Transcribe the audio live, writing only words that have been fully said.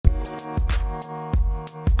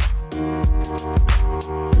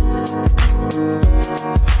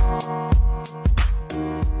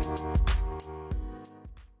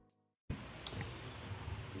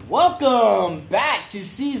to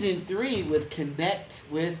season 3 with Connect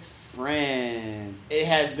with Friends. It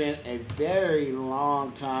has been a very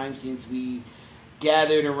long time since we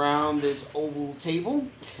gathered around this oval table,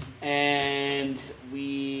 and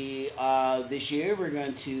we this year we're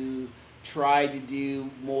going to try to do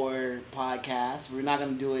more podcasts. We're not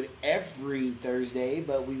going to do it every Thursday,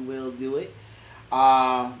 but we will do it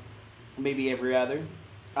maybe every other.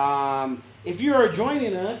 If you are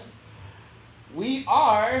joining us, we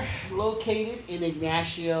are located in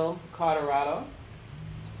Ignacio, Colorado.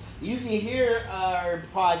 You can hear our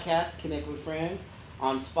podcast, Connect with Friends,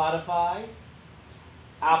 on Spotify,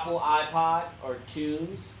 Apple iPod or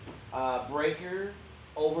Tunes, Breaker,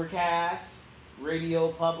 Overcast,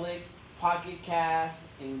 Radio Public, Pocket Cast,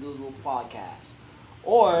 and Google Podcasts.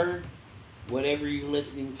 Or whatever you're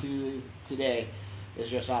listening to today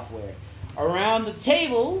is your software. Around the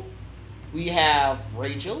table, we have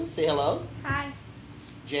Rachel. Say hello. Hi.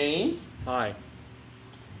 James. Hi.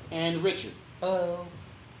 And Richard. Hello.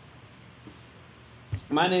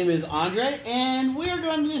 My name is Andre, and we're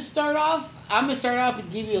going to just start off. I'm going to start off and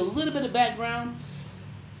give you a little bit of background.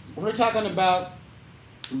 We're talking about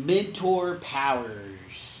mentor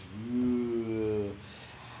powers. Ooh.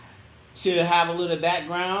 To have a little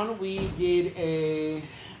background, we did a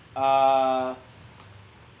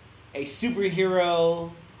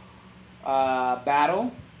superhero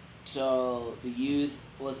battle. So the youth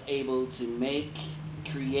was able to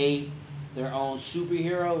create their own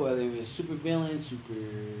superhero, whether it was supervillain,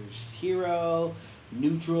 superhero,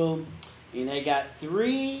 neutral, and they got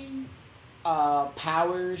 3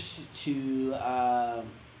 powers to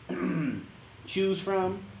choose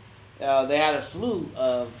from. They had a slew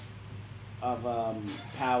of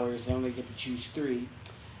powers. They only get to choose 3,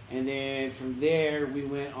 and then from there we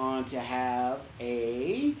went on to have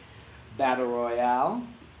a battle royale,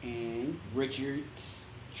 and Richard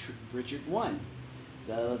won.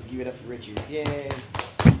 So let's give it up for Richard. Yay.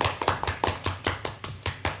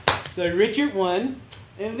 So Richard won.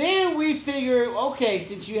 And then we figured, okay,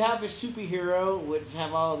 since you have a superhero, which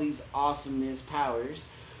have all these awesomeness powers,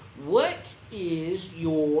 what is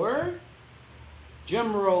your...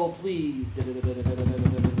 Drum roll, please. What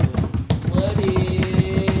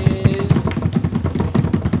is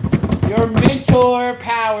your mentor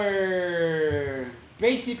power?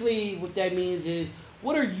 Basically, what that means is,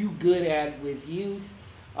 what are you good at with youth,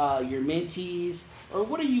 your mentees, or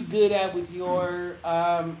what are you good at with your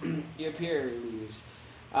peer leaders,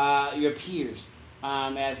 your peers?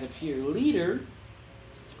 As a peer leader,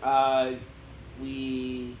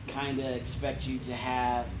 we kind of expect you to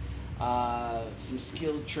have some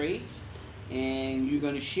skilled traits, and you're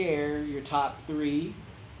going to share your top 3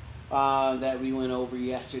 that we went over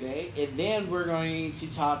yesterday, and then we're going to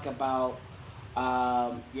talk about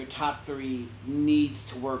your top 3 needs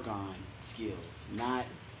to work on skills, not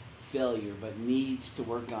failure, but needs to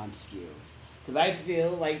work on skills. Because I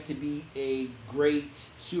feel like to be a great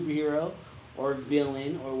superhero or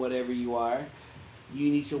villain or whatever you are, you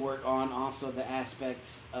need to work on also the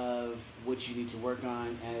aspects of what you need to work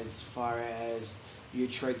on as far as your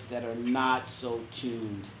traits that are not so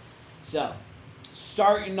tuned. So,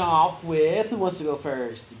 starting off with, who wants to go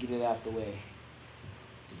first to get it out the way?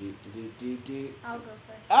 I'll go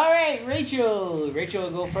first. All right, Rachel. Rachel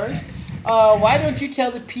will go first. Why don't you tell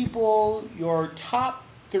the people your top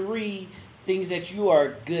 3 things that you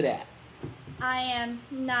are good at? I am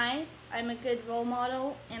nice, I'm a good role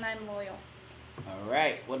model, and I'm loyal. All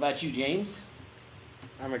right. What about you, James?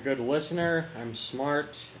 I'm a good listener, I'm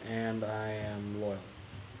smart, and I am loyal.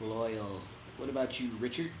 Loyal. What about you,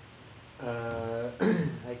 Richard? I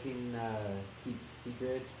can keep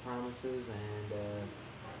secrets, promises, and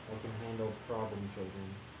I can handle problem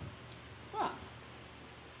children. Wow.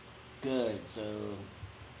 Good. So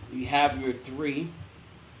you have your 3.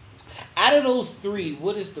 Out of those 3,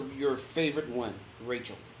 what is your favorite one,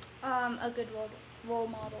 Rachel? A good role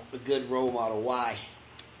model. A good role model. Why?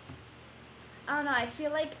 I don't know, I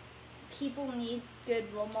feel like people need good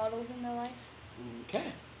role models in their life.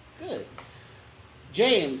 Okay. Good.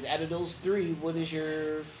 James, out of those 3, what is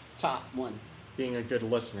your top one? Being a good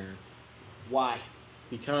listener. Why?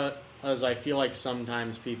 Because I feel like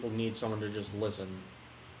sometimes people need someone to just listen.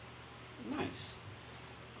 Nice.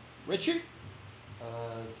 Richard?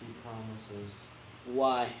 Keep promises.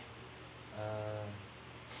 Why?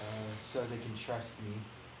 So they can trust me.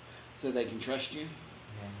 So they can trust you?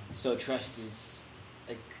 Yeah. So trust is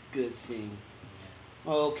a good thing.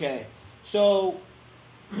 Okay. So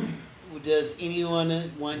does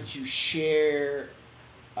anyone want to share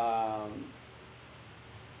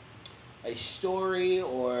a story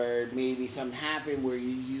or maybe something happened where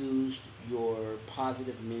you used your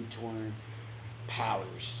positive mentor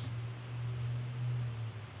powers.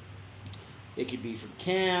 It could be from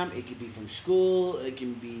camp, it could be from school, it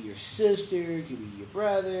can be your sister, it could be your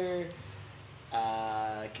brother,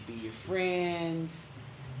 it could be your friends.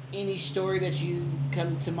 Any story that you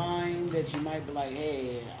come to mind that you might be like,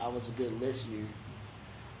 hey, I was a good listener,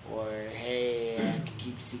 or hey, I could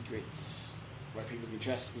keep secrets, where people can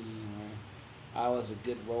trust me, or I was a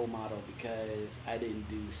good role model because I didn't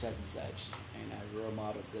do such and such, and I role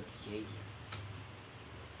modeled good behavior.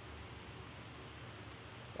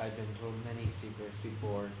 I've been told many secrets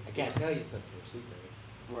before. I can't tell you such a secret.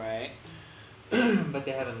 Right. But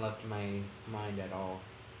they haven't left my mind at all.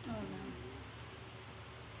 Oh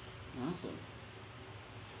Awesome.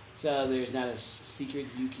 So there's not a secret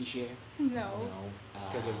you can share? no. No. No,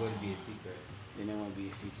 because it wouldn't be a secret. They don't want to be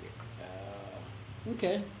a secret.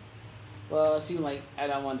 Okay. Well, it seemed like I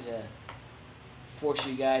don't want to force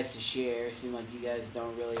you guys to share. It seemed like you guys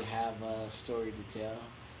don't really have a story to tell.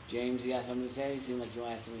 James, you got something to say? It seemed like you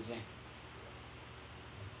want something to say.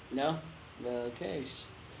 No? Okay.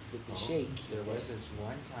 With the shake. There was this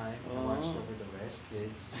one time I Oh. watched over the rest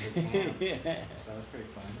kids at camp. Yeah. So that was pretty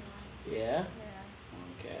fun. Yeah?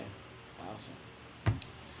 Yeah. Okay. Awesome.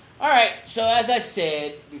 All right. So as I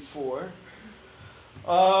said before,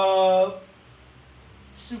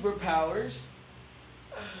 superpowers.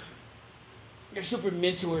 Your super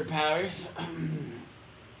mentor powers.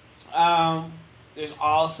 There's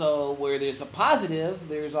also where there's a positive,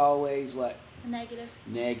 there's always what? Negative.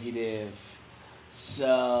 Negative.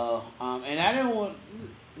 So, and I don't want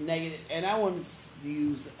negative, and I want to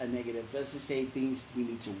use a negative. Let's just say things we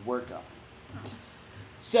need to work on.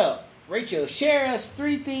 So, Rachel, share us the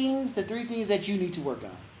three things that you need to work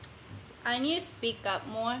on. I need to speak up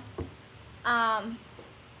more. I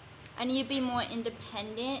need to be more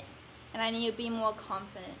independent, and I need to be more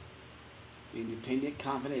confident. Independent,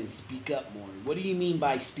 confident, and speak up more. What do you mean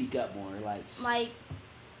by speak up more? Like,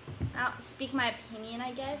 I'll speak my opinion,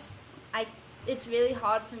 I guess. It's really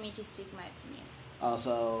hard for me to speak my opinion.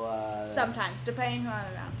 Also, Sometimes, depending who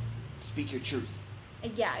I'm around. speak your truth.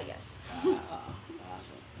 Yeah, I guess.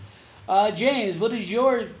 Awesome. James, what is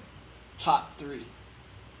your top three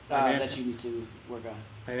I'm that you need to work on?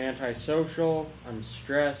 I'm antisocial, I'm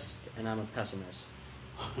stressed, and I'm a pessimist.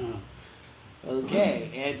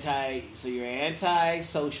 Okay, so you're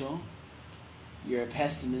anti-social, you're a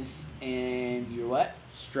pessimist, and you're what?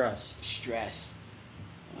 Stressed. Stress.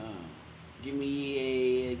 Give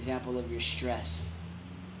me an example of your stress.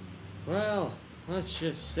 Well, let's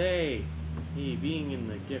just say me being in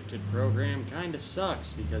the gifted program kind of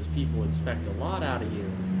sucks because people expect a lot out of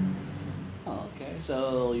you. Oh, okay,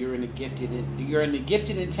 so you're in the gifted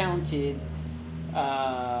and talented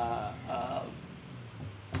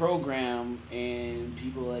program, and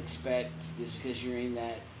people expect this because you're in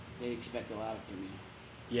that. They expect a lot from you.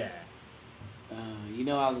 Yeah. You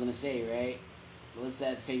know what I was gonna say, right? What's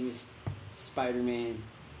that famous Spider-Man?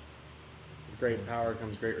 With great power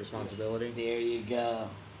comes great responsibility. There you go.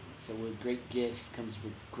 So with great gifts comes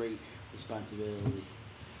with great responsibility.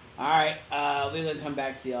 All right, we're gonna come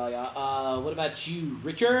back to y'all. What about you,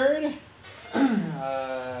 Richard?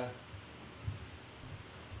 I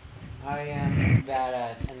am bad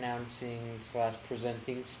at announcing /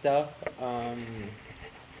 presenting stuff.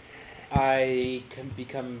 I can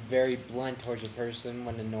become very blunt towards a person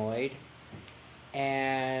when annoyed.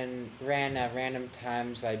 And at random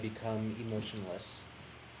times I become emotionless.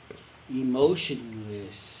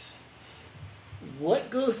 Emotionless. What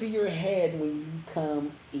goes through your head when you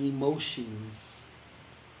become emotionless?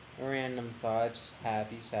 Random thoughts,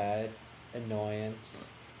 happy, sad, annoyance.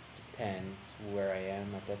 Depends where I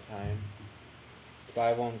am at that time. But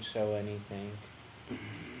I won't show anything.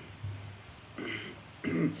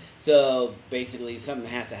 So basically, something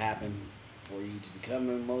has to happen for you to become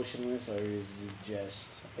emotionless, or is it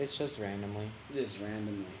just It's just randomly.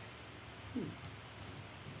 randomly?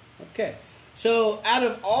 Okay. So out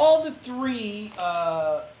of all the three,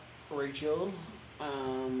 Rachel,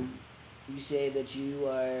 you say that you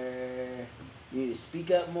need to speak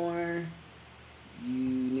up more. You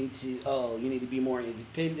need to be more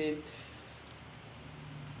independent.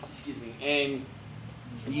 Excuse me, and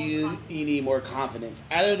you need more confidence.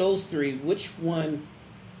 Out of those three, which one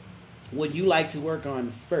would you like to work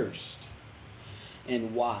on first,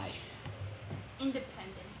 and why?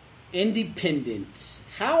 Independence.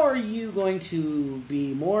 How are you going to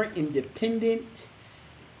be more independent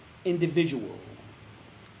individual?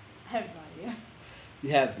 I have no idea. You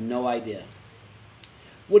have no idea.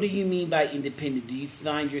 What do you mean by independent? Do you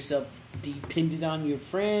find yourself dependent on your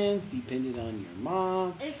friends, dependent on your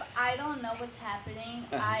mom? If I don't know what's happening,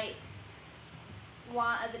 I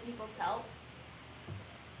want other people's help.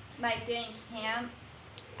 like during camp,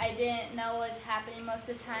 I didn't know what was happening most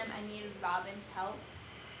of the time. I needed Robin's help.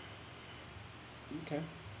 Okay.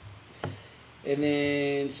 And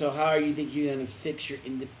then, so how do you think you're going to fix your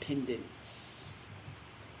independence?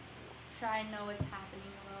 Try to know what's happening a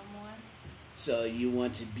little more. So you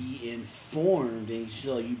want to be informed, and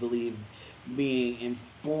so you believe being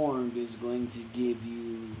informed is going to give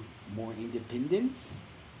you more independence?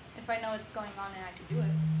 If I know what's going on and I can do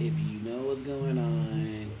it. If you know what's going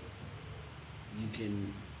on, you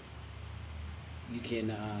can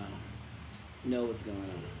know what's going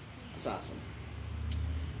on. That's awesome.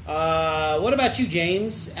 What about you,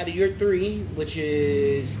 James? Out of your 3, which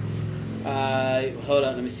is hold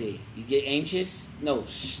on, let me see. You get anxious? No,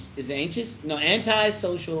 is it anxious? No,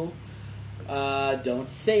 antisocial. Don't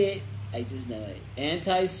say it. I just know it.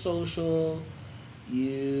 Antisocial.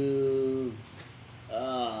 You.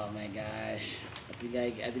 Oh my gosh. I think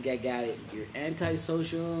I got it. You're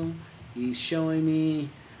antisocial. He's showing me.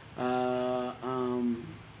 Oh,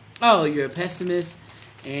 you're a pessimist.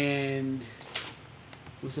 And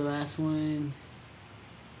what's the last one?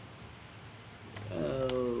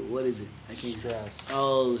 Oh, what is it? I can't. Stress.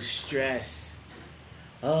 Oh, stress.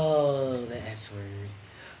 Oh, the S word.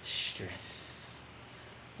 Stress.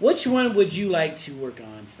 Which one would you like to work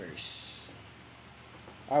on first?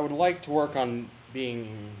 I would like to work on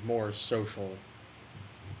being more social.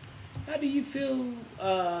 How do you feel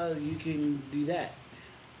you can do that?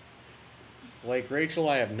 Like Rachel,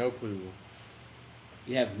 I have no clue.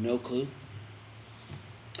 You have no clue?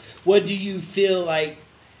 What do you feel like?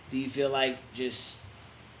 Do you feel like just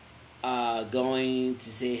going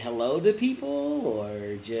to say hello to people,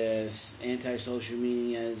 or just antisocial,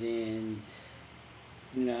 meaning as in,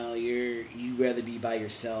 you know, you'd rather be by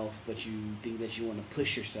yourself, but you think that you want to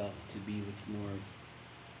push yourself to be with more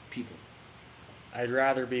people? I'd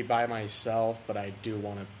rather be by myself, but I do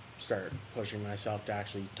want to start pushing myself to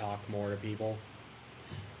actually talk more to people.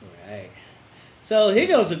 All right. So here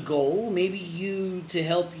goes a goal. Maybe you, to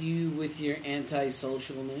help you with your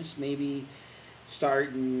antisocialness, maybe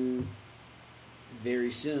starting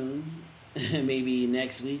very soon, maybe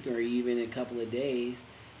next week or even a couple of days,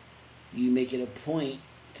 you make it a point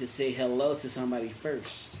to say hello to somebody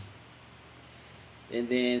first. And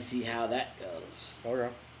then see how that goes. Okay.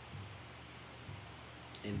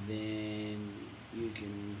 And then you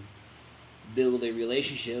can build a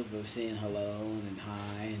relationship of saying hello and then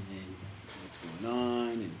hi and then what's going on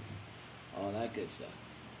and all that good stuff.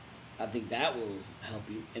 I think that will help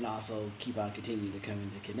you, and also keep on continuing to come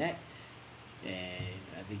in to connect. And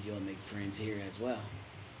I think you'll make friends here as well.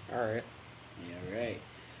 All right. Yeah, right.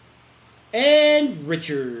 And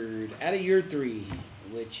Richard, out of your 3,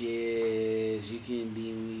 which is you can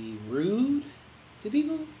be rude to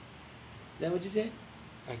people. Is that what you said?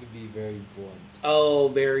 I could be very blunt. Oh,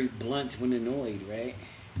 very blunt when annoyed, right?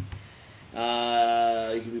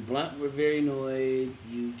 You can be blunt when very annoyed.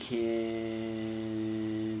 You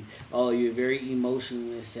can... Oh, you're very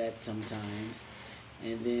emotionless at sometimes.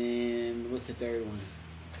 And then, what's the third one?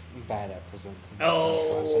 Bad at presenting.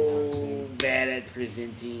 Oh, bad at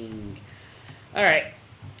presenting. All right.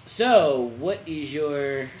 So, what is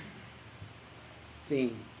your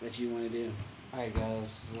thing that you want to do? I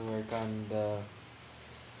guess work on the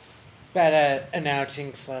bad at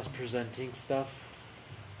announcing / presenting stuff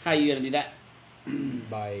How are you going to do that?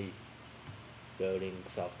 by building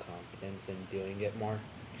self-confidence and doing it more.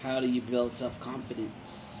 How do you build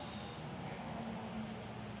self-confidence?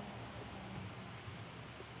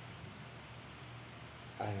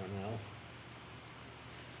 I don't know.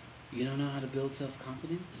 You don't know how to build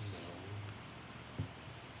self-confidence?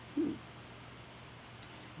 Do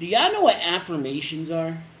y'all know what affirmations are?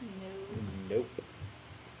 No. Nope.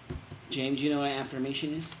 James, you know what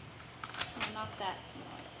affirmation is? I'm not that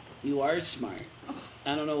smart. You are smart.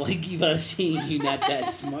 I don't know why you keep on saying you're not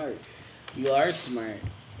that smart. You are smart.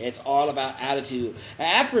 It's all about attitude. An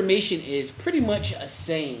affirmation is pretty much a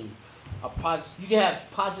saying. You can have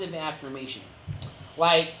positive affirmation.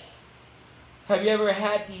 Like, have you ever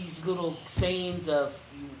had these little sayings of,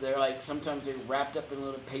 they're like, sometimes they're wrapped up in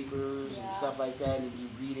little papers and stuff like that, and you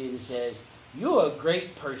read it and it says, you're a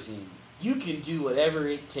great person. You can do whatever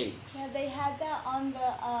it takes. Yeah, they had that on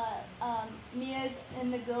the Mia's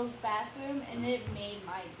in the girls' bathroom, and it made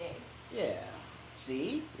my day. Yeah.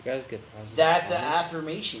 See? You guys get positive. That's an comments?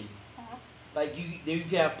 affirmation. Uh-huh. Like, you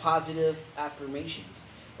can have positive affirmations.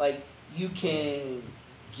 Like, you can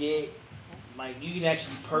get, like, you can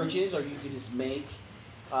actually purchase, or you can just make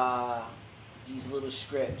these little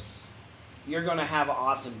scripts. You're going to have an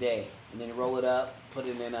awesome day. And then roll it up, put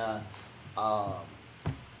it in a...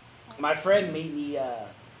 my friend made me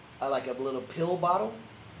like a little pill bottle,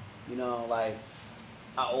 you know, like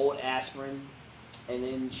an old aspirin. And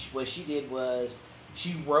then what she did was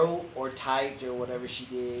she wrote or typed or whatever she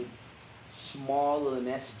did small little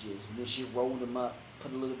messages, and then she rolled them up,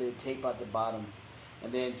 put a little bit of tape at the bottom,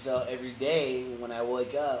 and then so every day when I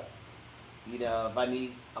wake up, you know, if I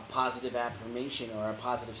need a positive affirmation or a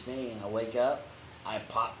positive saying, I wake up, I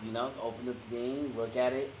pop, you know, open the thing, look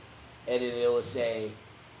at it, and then it will say,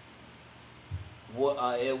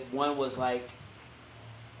 one was like,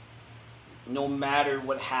 no matter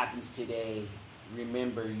what happens today,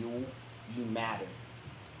 remember you matter.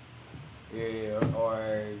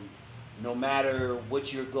 Or no matter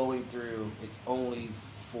what you're going through, it's only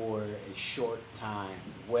for a short time.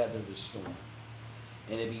 Weather the storm.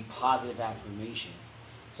 And it'd be positive affirmations.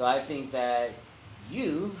 So I think that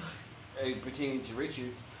you, pertaining to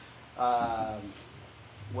Richard's,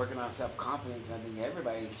 working on self-confidence, I think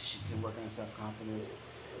everybody can work on self-confidence,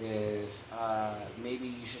 is maybe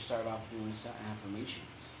you should start off doing some affirmations.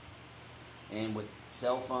 And with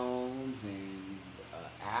cell phones and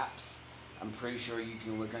apps, I'm pretty sure you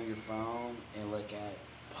can look on your phone and look at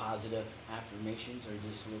positive affirmations, or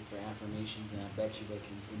just look for affirmations, and I bet you they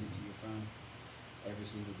can send it to your phone every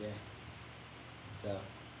single day. So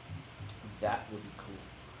that would be cool.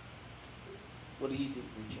 What do you think,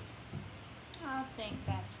 Rachel? I think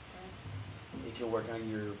that's good. It can work on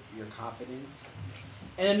your confidence.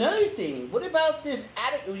 And another thing, what about this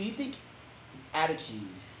attitude? Do you think attitude?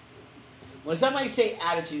 When somebody say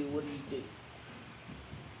attitude, what do you think?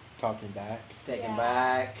 Talking back. Taking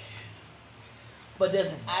back. But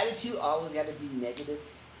does attitude always got to be negative?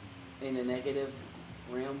 In the negative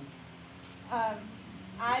realm?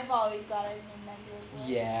 I've always got it in a negative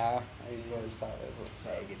way. Yeah, I always thought it was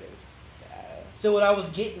negative. Yeah. So what I was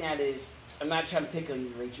getting at is, I'm not trying to pick on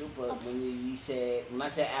you, Rachel, but when I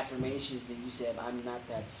said affirmations, then you said I'm not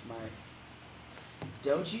that smart.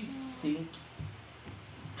 Don't you think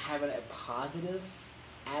having a positive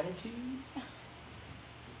attitude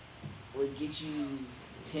would get you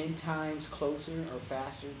 10 times closer or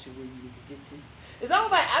faster to where you need to get to? It's all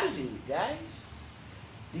about attitude, guys.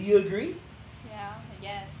 Do you agree? Yeah, I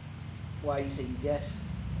guess. Why you say you guess?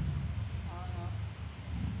 I don't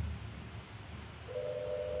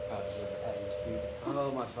know. Positive attitude.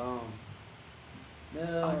 Oh, my phone.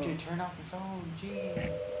 No. Andre, turn off your phone.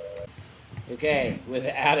 Jeez. Okay, with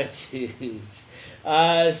attitudes.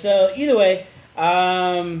 So either way,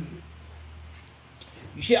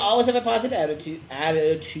 you should always have a positive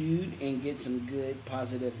attitude and get some good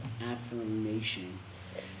positive affirmation.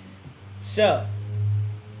 So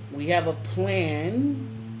we have a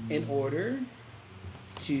plan in order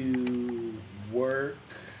to work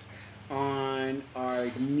on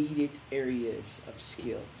our needed areas of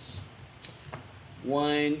skills.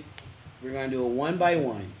 One, we're going to do a one by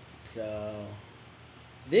one. So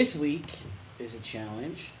this week is a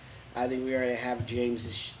challenge. I think we already have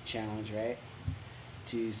James's challenge, right?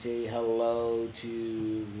 To say hello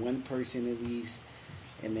to one person at least,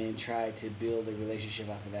 and then try to build a relationship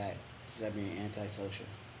off of that. Stop being antisocial.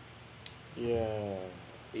 Yeah.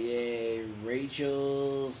 Yeah,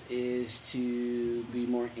 Rachel's is to be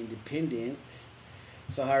more independent.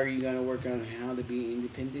 So how are you going to work on how to be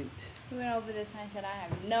independent? We went over this and I said I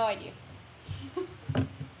have no idea.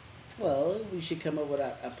 Well, we should come up with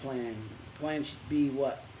a plan. Plan should be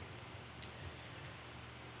what?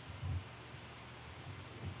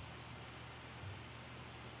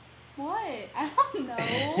 What? I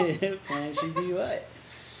don't know. Plan should be what?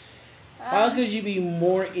 How could you be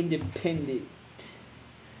more independent?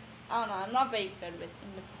 I don't know. I'm not very good with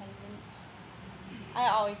independence. I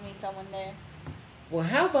always need someone there. Well,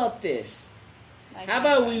 how about this? Like How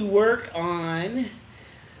about we work on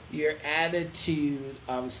your attitude?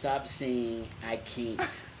 Stop saying I can't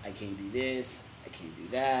do this, I can't do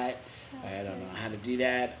that, I don't know how to do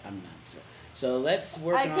that, I'm not so. So let's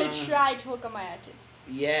work on. I could try to work on my attitude.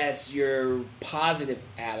 Yes, your positive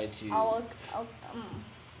attitude.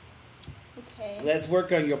 Okay. Let's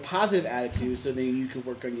work on your positive attitude so then you can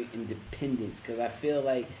work on your independence. Because I feel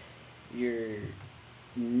like your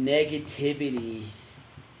negativity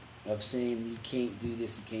of saying you can't do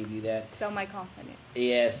this, you can't do that. So my confidence.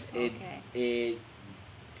 Yes, Okay. it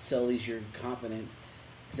sullies your confidence.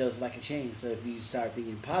 So it's like a chain. So if you start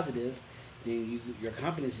thinking positive, then your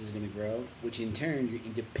confidence is going to grow, which in turn your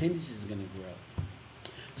independence is going to grow.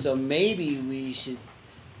 So maybe we should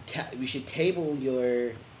table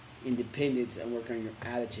your independence and work on your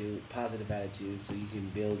attitude, positive attitude, so you can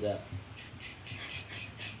build up.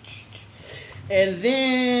 And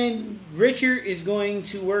then Richard is going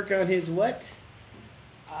to work on his what?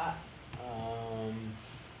 I'm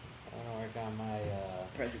gonna work on my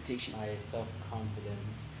presentation. My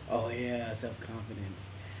self-confidence. Oh yeah,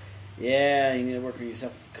 self-confidence. Yeah, you need to work on your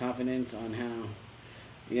self-confidence on how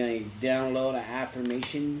you're going to download an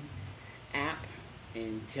affirmation app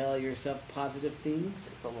and tell yourself positive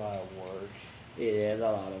things. It's a lot of work. It is a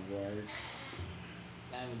lot of work.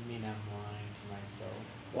 That would mean I'm lying to myself.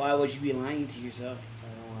 Why would you be lying to yourself?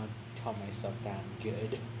 I don't want to tell myself that I'm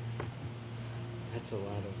good. That's a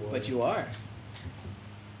lot of work. But you are.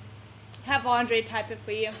 Have Andre type it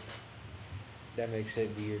for you. That makes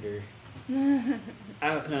it weirder.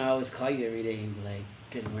 I can always call you every day and be like,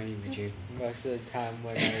 "Good morning, Richard." Most of the time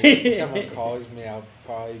when someone calls me, I'll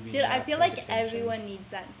probably be. Dude, I not feel paying like attention. everyone needs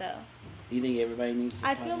that though. You think everybody needs to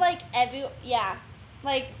I feel like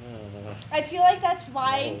like Uh, I feel like that's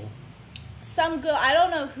why no. some girl, I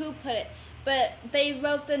don't know who put it, but they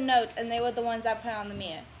wrote the notes and they were the ones that put it on the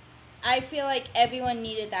mirror. I feel like everyone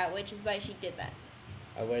needed that, which is why she did that.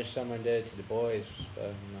 I wish someone did it to the boys, but no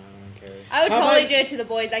one cares. I would How totally about- do it to the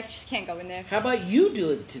boys. I just can't go in there. How about you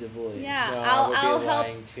do it to the boys? Yeah, No, I'll I would be help.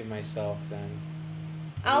 lying to myself then.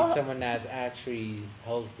 I I'll need someone that's actually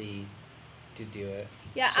healthy to do it.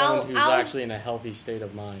 yeah, Someone who's I'll actually in a healthy state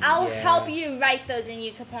of mind. I'll Yeah. help you write those and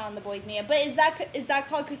you can put on the boys' mirror. But is that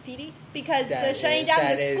called graffiti? Because they're shutting down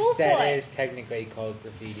the school for That it. is technically called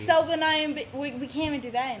graffiti. So we can't even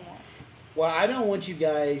do that anymore. Well, I don't want you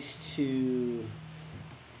guys to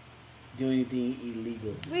do anything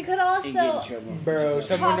illegal We could and get in also trouble. Bro, Just-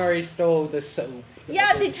 someone already stole the soap. yeah,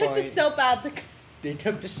 At they this took the point. soap out. They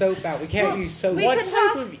took the soap out. We can't Well, use soap. we What could type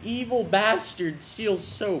talk- of evil bastard steals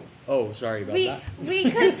soap? Oh, sorry about We that.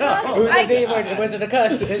 could talk. It was a big one. It wasn't a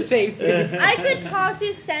cuss. It's safe. I could talk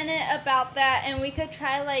to Senate about that, and we could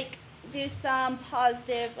try like do some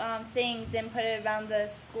positive things and put it around the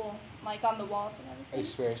school, like on the walls and I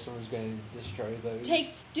everything. swear someone's going to destroy those.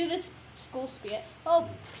 Do this school spirit. Oh,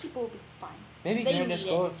 people will be fine. Maybe they during the need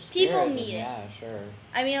school it. spirit, People then need it. Yeah, sure.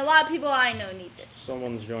 I mean, a lot of people I know needs it.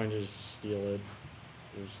 Someone's going to steal it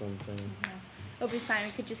or something. It'll be fine.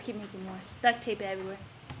 We could just keep making more. Duct tape it everywhere.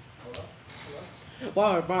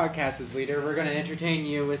 While our podcast is leader, we're going to entertain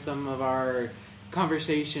you with some of our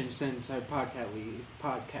conversation since our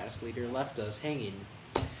podcast leader left us hanging.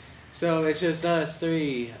 So it's just us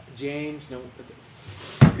three: James,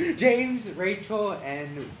 Rachel,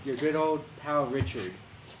 and your good old pal Richard.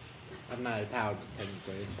 I'm not a pal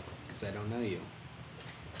technically because I don't know you.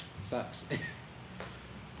 Sucks.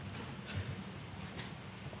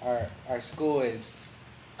 Our school is.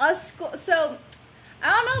 Our school. So I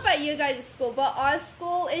don't know about you guys' school, but our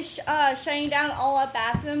school is shutting down all our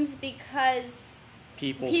bathrooms because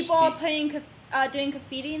people are doing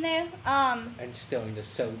graffiti in there. And stealing the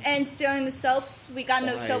soap. And stealing the soaps. We got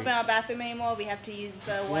no Why? soap in our bathroom anymore. We have to use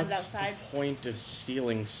the ones What's outside. the point of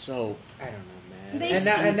stealing soap? I don't know, man. They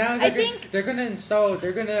And now I think- they're gonna install.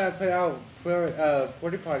 They're gonna put out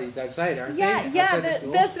porta potties outside, aren't Yeah, they? yeah. Outside the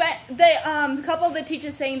school? A couple of the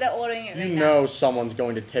teachers saying they're ordering it You right know someone's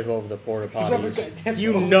going to tip over the porta Someone's gonna potties. tip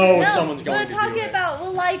You over. know now. someone's No, going we're to do talking it. about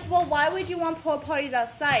why would you want porta potties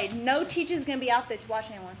outside? No teacher's gonna be out there to watch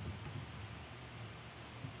anyone.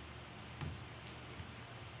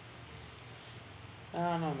 I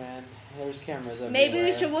don't know, man. There's cameras everywhere. Maybe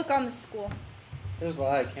we should work on the school. There's a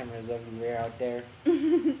lot of cameras everywhere out there.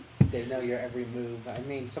 They know your every move. I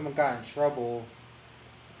mean, someone got in trouble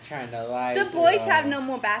trying to lie. The to, boys have no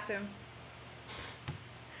more bathroom.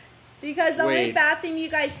 Because the only Wait. bathroom you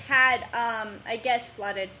guys had, I guess,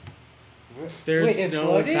 flooded. There's it no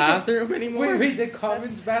flooded? bathroom anymore? Wait, the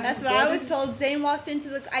commons bathroom. That's what I was flooded? told. Zane walked into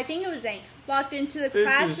the. I think it was Zane walked into the This is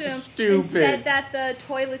classroom and stupid. said that the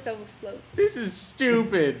toilets overflowed. This is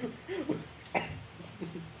stupid.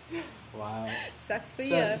 Wow. Sucks for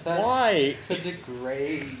So- you. so- Why? Such a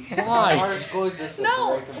great. Why? Our school is just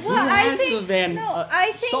No, a great well, Who I has think-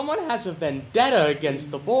 I think- someone has a vendetta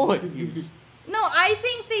against the boys. No, I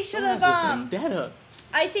think they should Someone have. has a vendetta.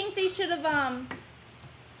 I think they should have.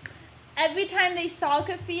 Every time they saw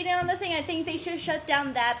graffiti on the thing, I think they should shut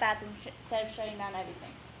down that bathroom instead of shutting down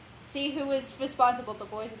everything. See who was responsible, the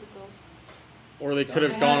boys or the girls. Or they could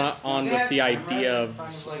Don't have they gone have- on don't they with the have cameras idea in of.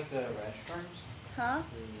 front like the restrooms? Huh?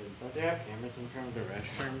 Don't they have cameras in front of the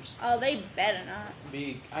restrooms? Oh, they better not.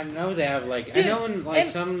 I know they have like Dude, I know in like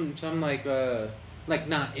in- some like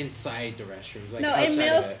not inside the restrooms. Like No, outside in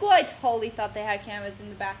middle of it. school, I totally thought they had cameras in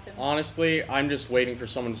the bathrooms. Honestly, I'm just waiting for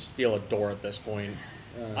someone to steal a door at this point.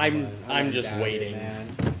 I'm man, I I'm wouldn't just doubt it, waiting.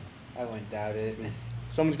 man. I wouldn't doubt it.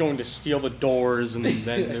 Someone's going to steal the doors, and then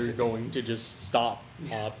they're going to just stop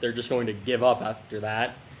up. They're just going to give up after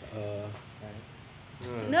that.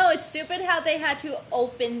 No, it's stupid how they had to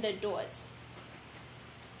open the doors.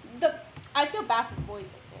 I feel bad for the boys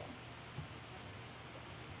like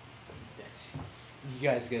You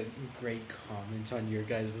guys get great comments on your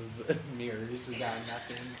guys' mirrors without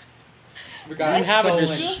nothing. We We have a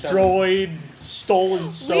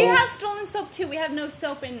stolen soap. We have stolen soap too. We have no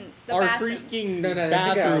soap in the Our bathroom. freaking No, they think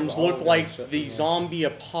bathrooms all look of like them, the yeah. zombie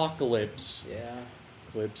apocalypse Yeah.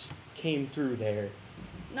 clips came through there.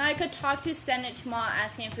 Now I could talk to Senate tomorrow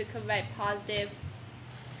asking if we could write positive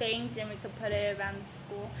things and we could put it around the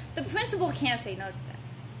school. The principal can't say no to that.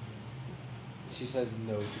 She says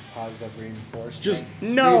no to positive reinforcement. Just We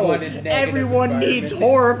no. want a negative Everyone needs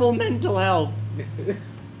environment. horrible mental health.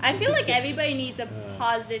 I feel like everybody needs a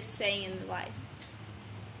positive saying in life.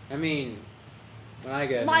 I mean, when I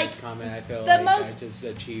get Like, this comment, I feel the like most- I just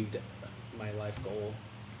achieved my life goal.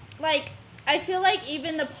 Like, I feel like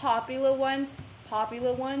even the popular ones,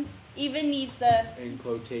 even needs the, In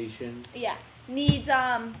quotation. needs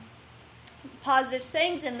positive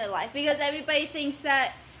sayings in their life. Because everybody thinks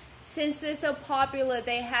that since they're so popular,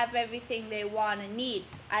 they have everything they want and need.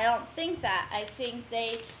 I don't think that. I think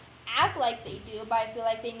they act like they do, but I feel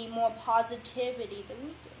like they need more positivity than we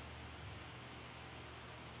do.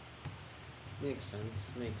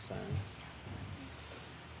 Makes sense.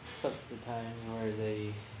 Except the times where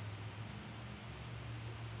they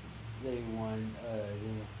want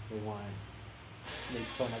to make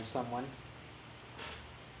fun of someone.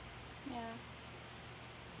 Yeah.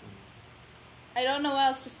 I don't know what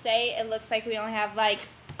else to say. It looks like we only have like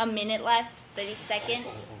a minute left, 30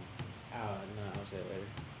 seconds. Oh, no, I'll say it later.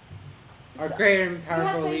 Our So- great and We have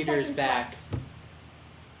powerful 30 leader is seconds back.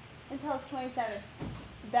 Until it's 27.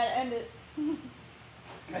 Better end it.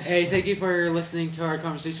 Hey, thank you for listening to our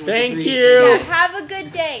conversation with Thank the three. you. Yeah, have a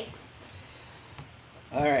good day.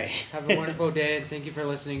 All right. Have a wonderful day, and thank you for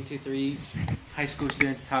listening to three high school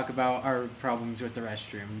students talk about our problems with the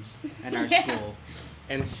restrooms and our Yeah. school.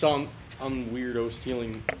 And some weirdo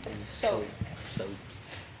stealing Soaps. soaps.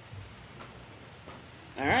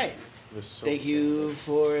 All right. The soap Thank you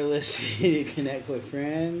for listening to Connect with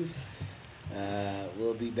Friends.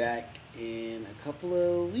 We'll be back in a couple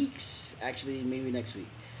of weeks. Actually, maybe next week.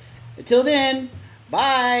 Until then,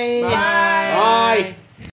 bye. Bye. Bye.